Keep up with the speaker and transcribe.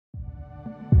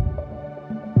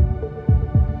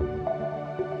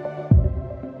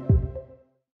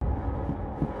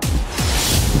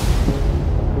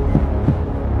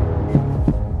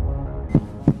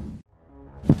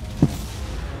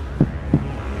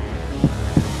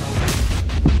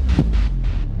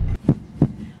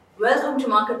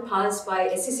Market Pulse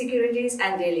by SC Securities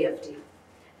and Daily FT.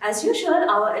 As usual,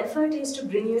 our effort is to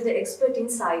bring you the expert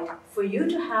insight for you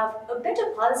to have a better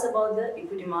pulse about the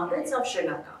equity markets of Sri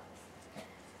Lanka.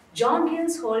 John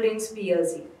Keells Holdings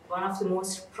PLC, one of the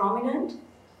most prominent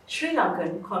Sri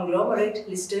Lankan conglomerate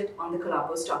listed on the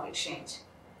Colombo Stock Exchange.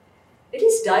 It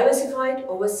is diversified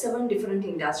over 7 different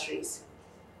industries.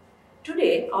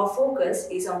 Today, our focus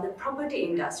is on the property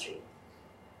industry.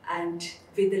 And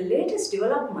with the latest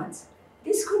developments,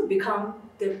 this could become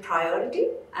the priority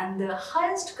and the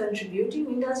highest contributing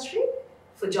industry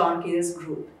for John Keells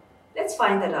Group. Let's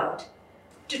find that out.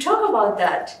 To talk about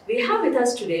that, we have with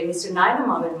us today Mr. Naina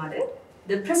Mavel,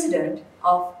 the President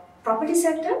of Property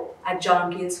Sector at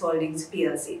John Keells Holdings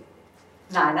PLC.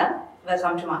 Naina,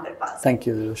 welcome to Market Pulse. Thank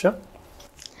you, Dilusha.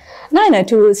 Naina,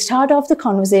 to start off the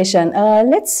conversation,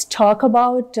 let's talk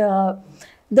about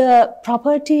the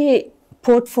property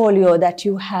portfolio that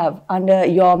you have under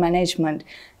your management.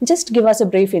 Just give us a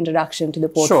brief introduction to the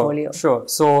portfolio. Sure.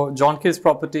 So John Keells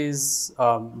Properties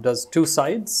does 2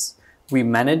 sides. We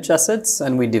manage assets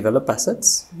and we develop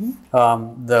assets.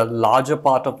 The larger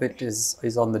part of it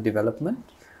is on the development,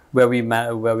 where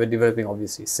we're developing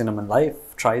obviously Cinnamon Life,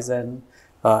 Trizen,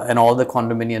 and all the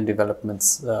condominium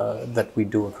developments that we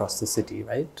do across the city,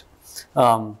 right?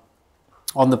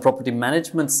 On the property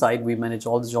management side, we manage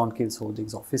all the John Keells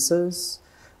Holdings offices.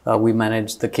 We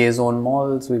manage the K-Zone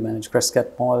malls, we manage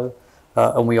Crescat Mall,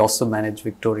 and we also manage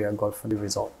Victoria Golf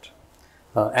Resort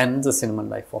and the Cinnamon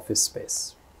Life office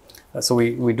space. So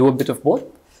we do a bit of both,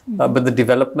 but the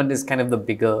development is kind of the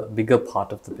bigger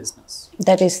part of the business.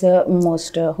 That is the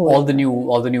most all the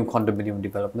new condominium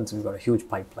developments. We've got a huge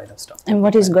pipeline of stuff. And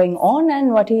what is going on,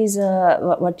 and what is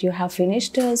what you have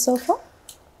finished so far?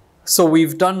 So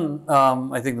we've done,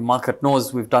 I think the market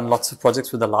knows, we've done lots of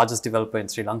projects with the largest developer in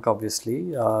Sri Lanka,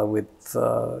 obviously, with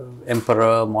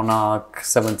Emperor, Monarch,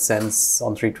 7th Sense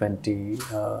on 320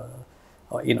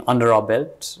 under our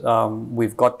belt.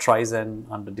 We've got Trizen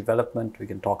under development. We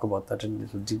can talk about that in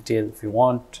little detail if you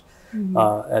want.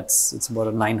 It's about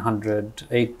a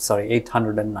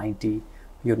 890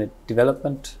 unit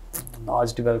development,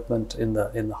 large development in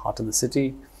the heart of the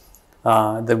city.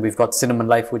 Then we've got Cinnamon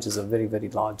Life, which is a very, very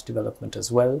large development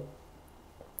as well.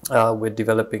 We're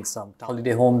developing some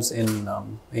holiday homes in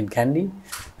Kandy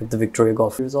at the Victoria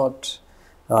Golf Resort.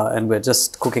 And we're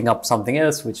just cooking up something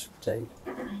else, which I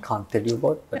can't tell you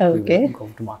about, but we will go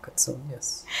to market soon,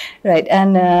 yes. Right,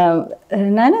 and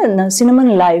Naina,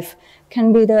 Cinnamon Life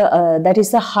can be that is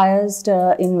the highest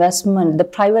investment, the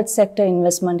private sector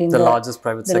investment in the largest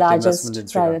private sector investment in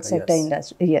Sri Lanka,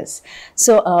 industry, yes.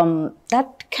 So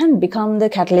that can become the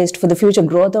catalyst for the future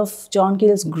growth of John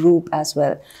Keells Group as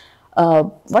well.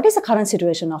 What is the current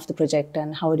situation of the project,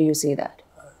 and how do you see that?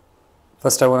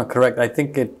 First, I want to correct. I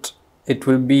think it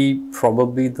will be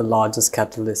probably the largest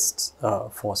catalyst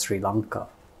for Sri Lanka,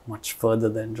 much further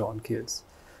than John Keells.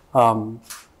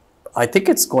 I think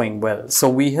it's going well. So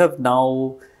we have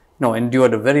now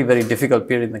endured a very, very difficult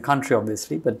period in the country,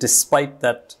 obviously, but despite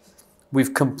that,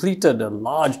 we've completed a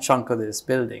large chunk of this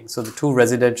building. So the 2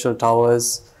 residential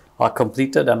towers are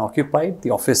completed and occupied.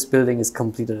 The office building is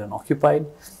completed and occupied.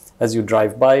 As you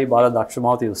drive by Bala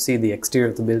Dakshamauthi, you'll see the exterior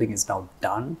of the building is now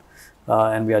done.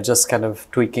 And we are just kind of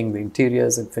tweaking the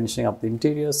interiors and finishing up the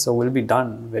interiors. So we'll be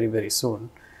done very, very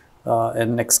soon.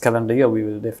 And next calendar year, we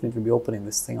will definitely be opening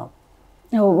this thing up.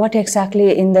 What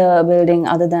exactly in the building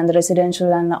other than the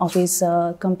residential and office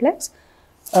complex?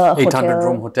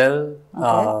 800-room hotel,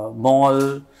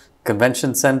 mall,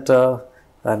 convention center,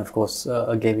 and of course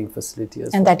a gaming facility as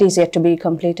well. And that is yet to be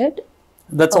completed?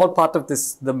 That's all part of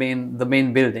the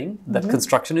main building. That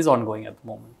construction is ongoing at the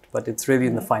moment, but it's really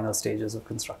in the final stages of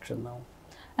construction now.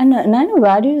 And Naina,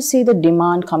 where do you see the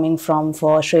demand coming from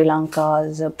for Sri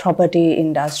Lanka's property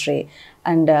industry?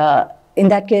 And in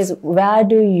that case, where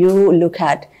do you look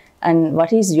at, and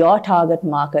what is your target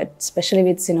market, especially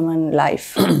with Cinnamon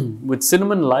Life? With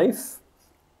Cinnamon Life,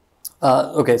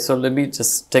 okay, so let me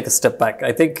just take a step back.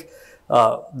 I think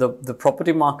the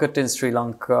property market in Sri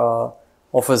Lanka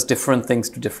offers different things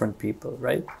to different people,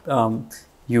 right?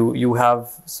 You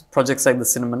have projects like the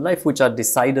Cinnamon Life, which are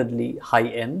decidedly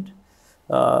high-end,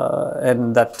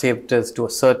 and that caters to a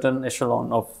certain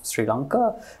echelon of Sri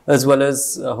Lanka, as well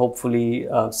as hopefully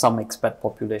some expat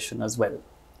population as well,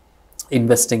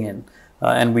 investing in.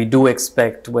 And we do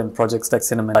expect when projects like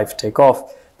Cinnamon Life take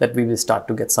off, that we will start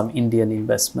to get some Indian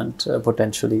investment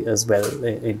potentially as well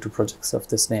into projects of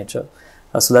this nature.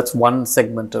 So that's one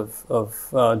segment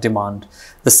of demand.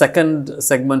 The second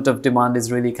segment of demand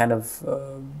is really kind of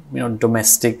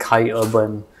domestic, high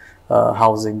urban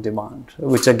housing demand,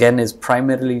 which again is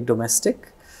primarily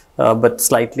domestic, but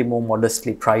slightly more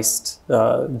modestly priced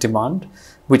demand,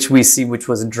 which we see, which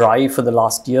was dry for the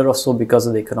last year or so because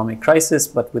of the economic crisis.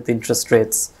 But with interest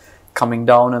rates coming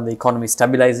down and the economy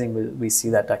stabilizing, we see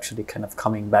that actually kind of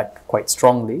coming back quite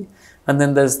strongly. And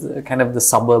then there's kind of the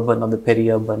suburban or the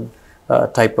peri-urban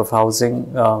type of housing,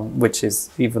 which is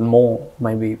even more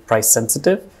maybe price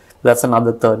sensitive. That's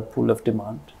another third pool of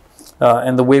demand.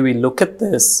 And the way we look at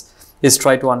this is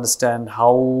try to understand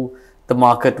how the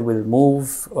market will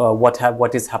move,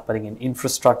 what is happening in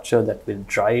infrastructure that will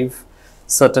drive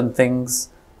certain things.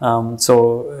 John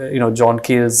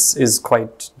Keells is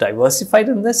quite diversified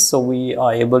in this, so we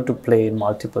are able to play in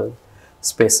multiple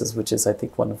spaces, which is, I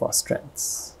think, one of our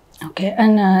strengths. Okay,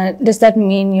 and does that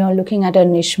mean you're looking at a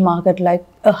niche market, like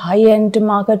a high-end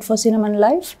market for Cinnamon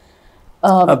Life?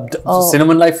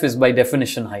 Cinnamon Life is by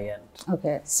definition high-end.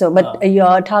 Okay, so but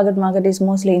your target market is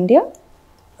mostly India?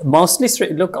 Mostly,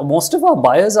 most of our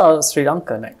buyers are Sri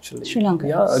Lankan actually. Sri Lankan.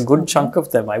 Yeah, a good chunk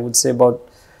of them. I would say about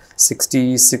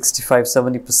 60, 65,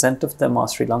 70% of them are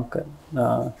Sri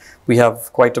Lankan. We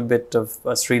have quite a bit of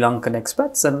Sri Lankan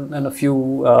expats and a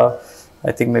few,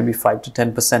 I think maybe 5 to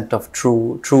 10% of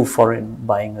true foreign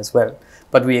buying as well.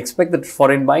 But we expect that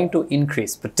foreign buying to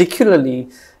increase, particularly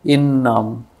in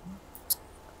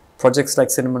projects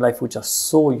like Cinnamon Life, which are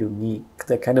so unique.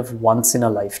 They're kind of once in a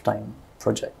lifetime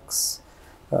projects.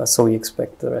 So we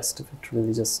expect the rest of it to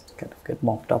really just kind of get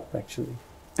mopped up actually.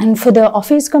 And for the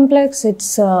office complex,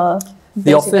 it's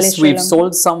the office, we've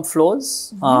sold some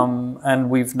floors, and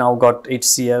we've now got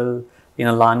HCL in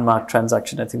a landmark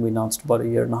transaction. I think we announced about a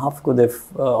year and a half ago. They've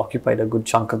occupied a good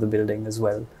chunk of the building as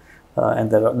well, and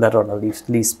they're on a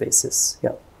lease basis.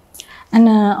 Yeah. And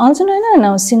also,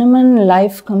 now Cinnamon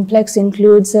Life complex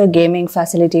includes a gaming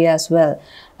facility as well.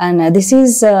 And this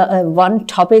is one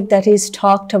topic that is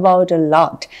talked about a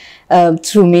lot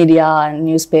through media and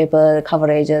newspaper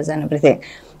coverages and everything.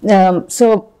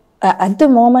 So at the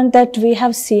moment that we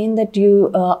have seen that you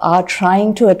are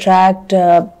trying to attract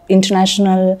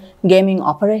international gaming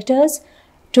operators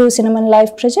to Cinnamon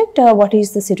Life project, what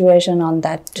is the situation on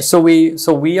that? So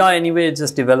we are anyway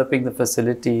just developing the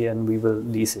facility and we will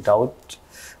lease it out.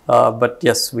 But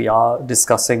yes, we are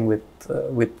discussing with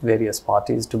various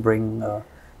parties to bring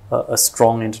a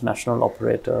strong international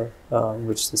operator,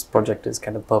 which this project is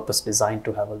kind of purpose designed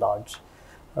to have a large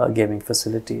gaming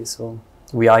facility. So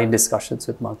we are in discussions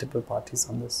with multiple parties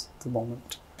on this at the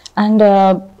moment. And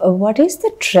what is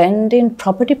the trend in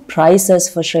property prices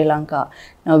for Sri Lanka?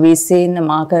 Now we see in the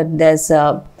market there's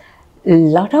a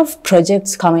lot of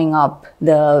projects coming up,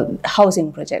 the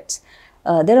housing projects.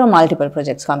 There are multiple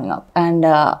projects coming up, and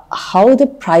how the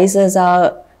prices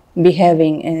are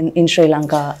behaving in Sri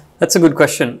Lanka? That's a good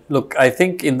question. Look, I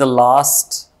think in the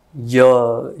last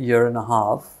year and a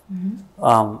half,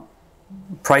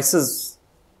 prices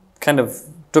kind of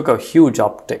took a huge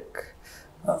uptick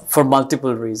for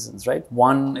multiple reasons, right?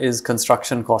 One is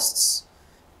construction costs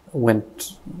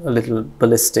went a little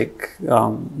ballistic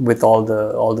with all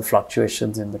the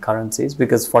fluctuations in the currencies,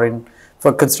 because for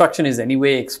construction is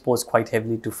anyway exposed quite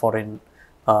heavily to foreign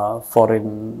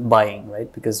buying,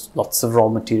 right? Because lots of raw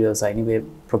materials are anyway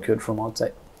procured from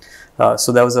outside.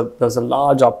 So there was a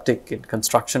large uptick in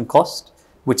construction cost,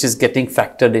 which is getting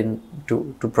factored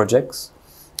into projects.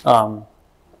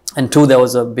 And two, there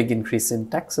was a big increase in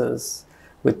taxes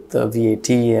with the VAT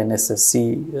and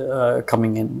SSC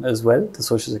coming in as well, the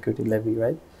Social Security levy,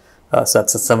 right? So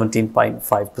that's a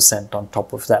 17.5% on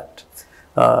top of that.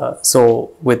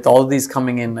 So with all these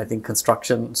coming in, I think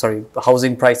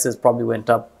housing prices probably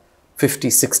went up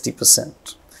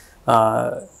 50-60%.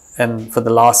 And for the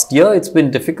last year, it's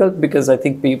been difficult because I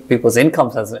think people's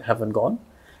incomes haven't gone,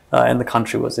 and the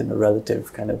country was in a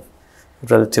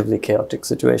relatively chaotic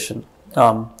situation.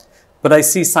 But I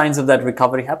see signs of that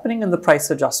recovery happening, and the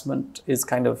price adjustment is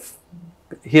kind of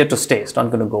here to stay. It's not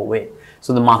going to go away.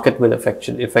 So the market will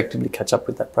effectively catch up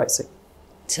with that pricing.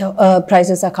 So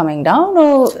prices are coming down,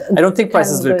 or I don't think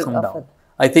prices will come down.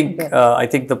 I think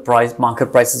the market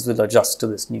prices will adjust to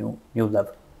this new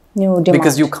level. New demand.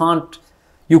 Because you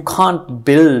can't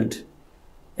build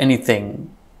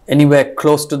anything anywhere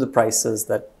close to the prices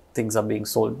that things are being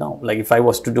sold now. Like if I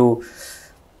was to do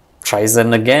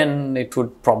Trizen again, it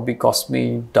would probably cost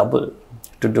me double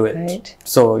to do it. Right.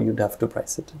 So you'd have to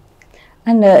price it.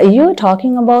 And you were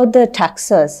talking about the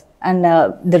taxes, and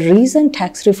the recent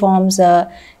tax reforms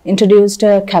introduced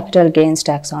a capital gains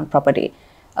tax on property.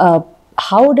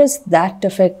 How does that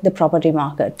affect the property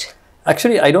market?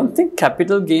 Actually, I don't think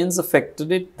capital gains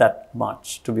affected it that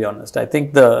much, to be honest. I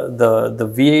think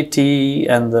the VAT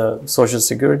and the Social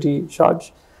Security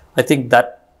charge, I think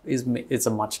that is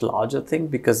a much larger thing,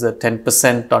 because the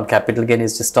 10% on capital gain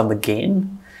is just on the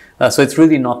gain. So it's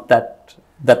really not that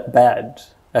bad,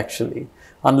 actually.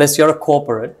 Unless you're a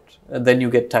corporate, then you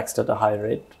get taxed at a higher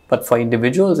rate. But for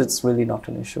individuals, it's really not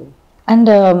an issue. And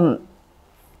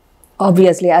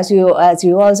obviously, as you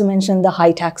also mentioned, the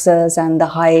high taxes and the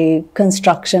high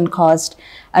construction cost,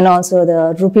 and also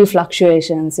the rupee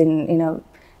fluctuations in a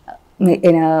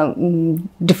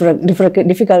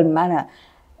difficult manner.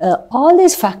 All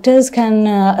these factors can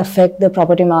affect the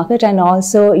property market, and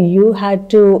also you had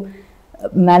to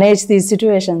manage these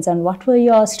situations. And what were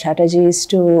your strategies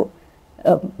to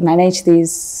manage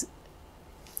these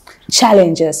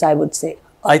challenges, I would say?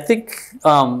 I think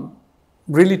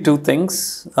really two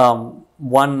things.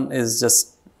 One is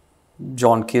just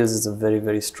John Keells is a very,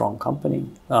 very strong company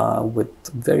with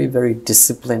very, very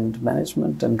disciplined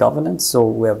management and governance. So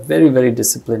we are very, very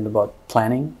disciplined about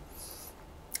planning.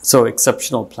 So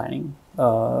exceptional planning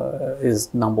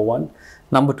is number one.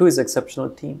 Number two is exceptional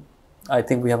team. I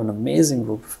think we have an amazing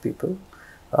group of people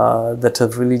that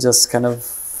have really just kind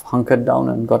of hunkered down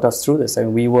and got us through this. I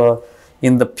mean, we were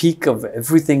in the peak of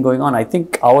everything going on. I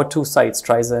think our two sites,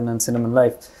 Trizen and Cinnamon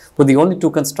Life, were the only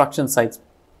two construction sites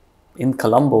in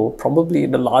Colombo, probably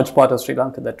in a large part of Sri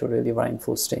Lanka, that were really running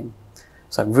full steam.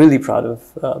 So I'm really proud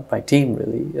of my team,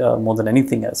 really, more than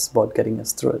anything else, about getting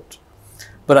us through it.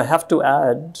 But I have to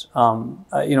add,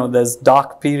 there's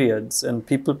dark periods, and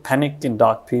people panic in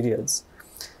dark periods.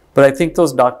 But I think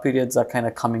those dark periods are kind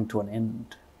of coming to an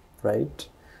end, right?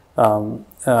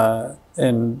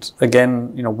 And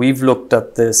again, we've looked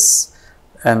at this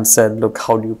and said, look,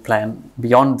 how do you plan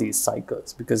beyond these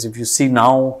cycles? Because if you see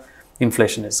now,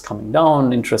 inflation is coming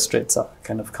down, interest rates are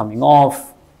kind of coming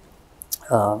off,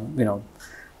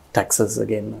 taxes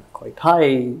again are quite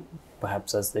high,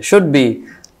 perhaps as they should be.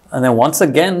 And then once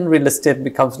again, real estate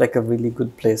becomes like a really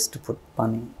good place to put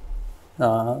money.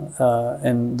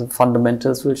 And the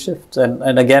fundamentals will shift.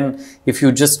 And again, if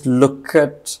you just look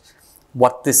at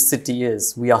what this city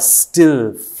is, we are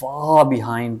still far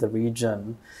behind the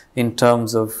region in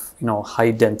terms of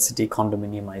high density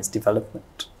condominiumized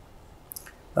development.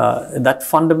 That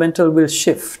fundamental will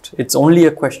shift. It's only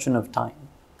a question of time.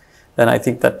 And I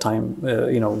think that time,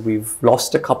 we've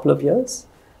lost a couple of years,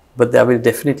 but there will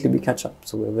definitely be catch up.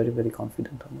 So we're very, very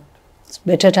confident on that.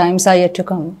 Better times are yet to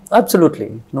come.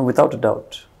 Absolutely. No, without a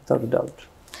doubt. Without a doubt.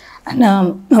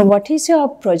 And what is your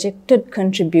projected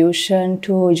contribution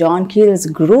to John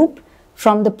Keells Group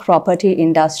from the property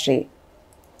industry?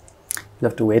 You'll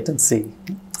have to wait and see.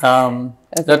 You'll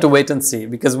have to wait and see,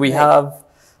 because we have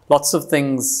lots of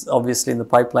things, obviously, in the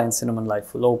pipeline. Cinnamon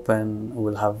Life will open.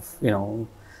 We'll have,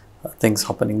 things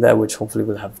happening there, which hopefully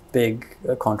will have big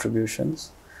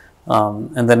contributions.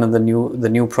 And then in the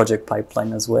new project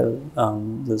pipeline as well,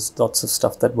 there's lots of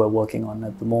stuff that we're working on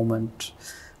at the moment,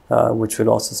 which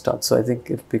will also start. So I think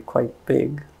it'll be quite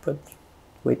big, but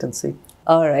wait and see.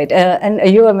 All right. And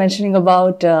you were mentioning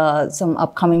about some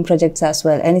upcoming projects as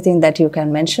well. Anything that you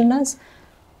can mention us?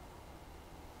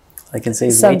 I can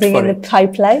say something wait for in the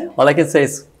pipeline. All I can say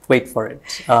is wait for it.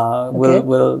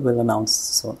 We'll announce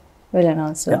soon. We'll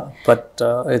announce soon. Yeah, but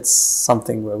it's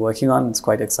something we're working on. It's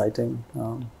quite exciting.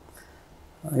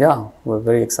 Yeah, we're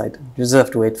very excited. You just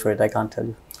have to wait for it. I can't tell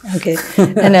you. Okay.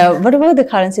 And what about the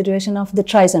current situation of the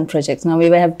Trizen projects? Now, we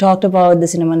have talked about the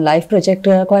Cinnamon Life project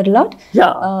quite a lot.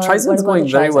 Yeah, Trizen's going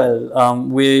very well.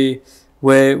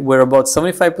 We're about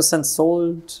 75%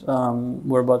 sold.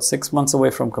 We're about 6 months away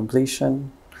from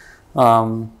completion.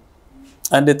 And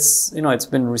it's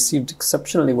been received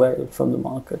exceptionally well from the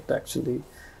market, actually.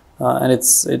 And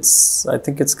I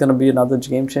think it's going to be another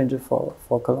game changer for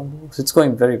Colombo. So it's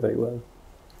going very, very well.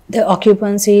 The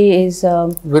occupancy is...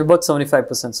 we're about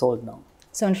 75% sold now.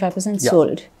 75%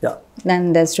 sold? Yeah.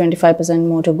 And there's 25%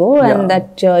 more to go, and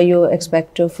that you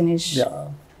expect to finish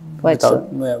quite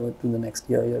soon? Yeah, within the next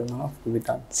year and a half, we'll be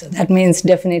done. So that means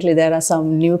definitely there are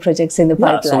some new projects in the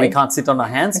pipeline. So we can't sit on our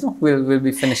hands. No, we'll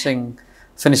be finishing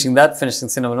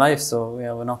Cinnamon Life. So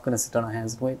yeah, we're not going to sit on our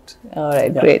hands and wait. All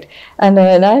right, great. And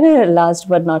last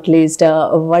but not least,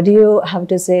 what do you have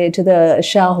to say to the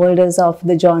shareholders of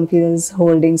the John Keells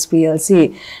Holdings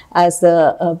PLC as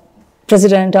the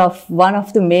president of one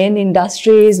of the main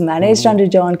industries managed under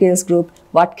John Keells Group?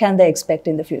 What can they expect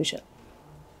in the future?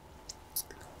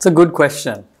 It's a good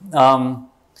question.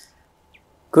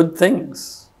 Good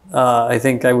things. I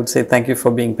think I would say thank you for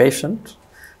being patient.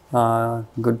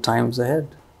 Good times ahead.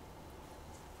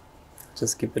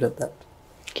 Just keep it at that.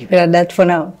 Keep it at that for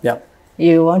now. Yeah.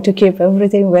 You want to keep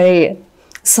everything very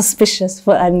suspicious,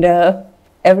 and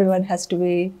everyone has to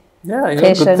be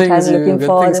patient and looking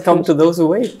for good things come to those who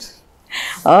wait.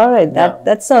 All right,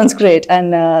 that sounds great,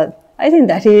 and I think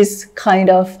that is kind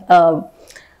of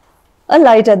a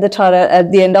light at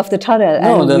the end of the tunnel,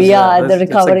 and we are the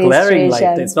recovery it's a glaring stage.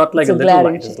 light. It's not like a little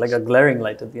light. stage. It's like a glaring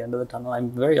light at the end of the tunnel.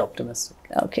 I'm very optimistic.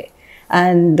 Okay.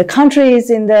 And the country is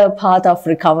in the path of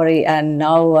recovery, and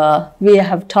now we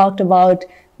have talked about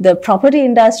the property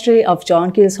industry of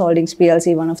John Keells Holdings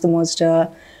PLC, one of the most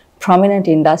prominent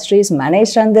industries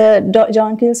managed under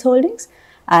John Keells Holdings.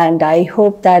 And I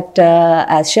hope that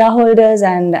as shareholders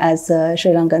and as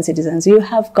Sri Lankan citizens, you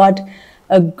have got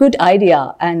a good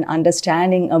idea and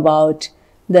understanding about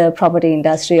the property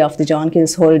industry of the John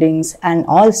Keells Holdings and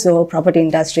also property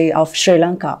industry of Sri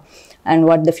Lanka and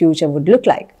what the future would look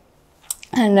like.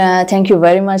 And thank you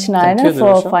very much, Narayana,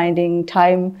 for finding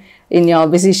time in your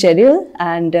busy schedule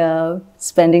and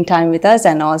spending time with us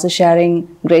and also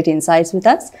sharing great insights with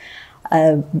us.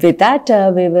 With that,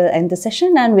 we will end the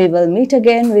session and we will meet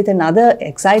again with another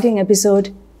exciting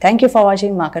episode. Thank you for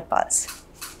watching Market Pulse.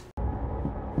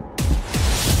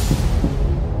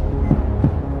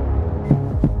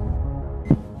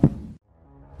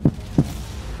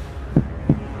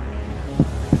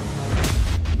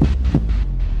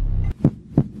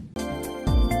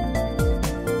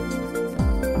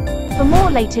 For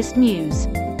more latest news,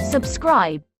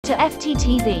 subscribe to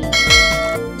FTTV.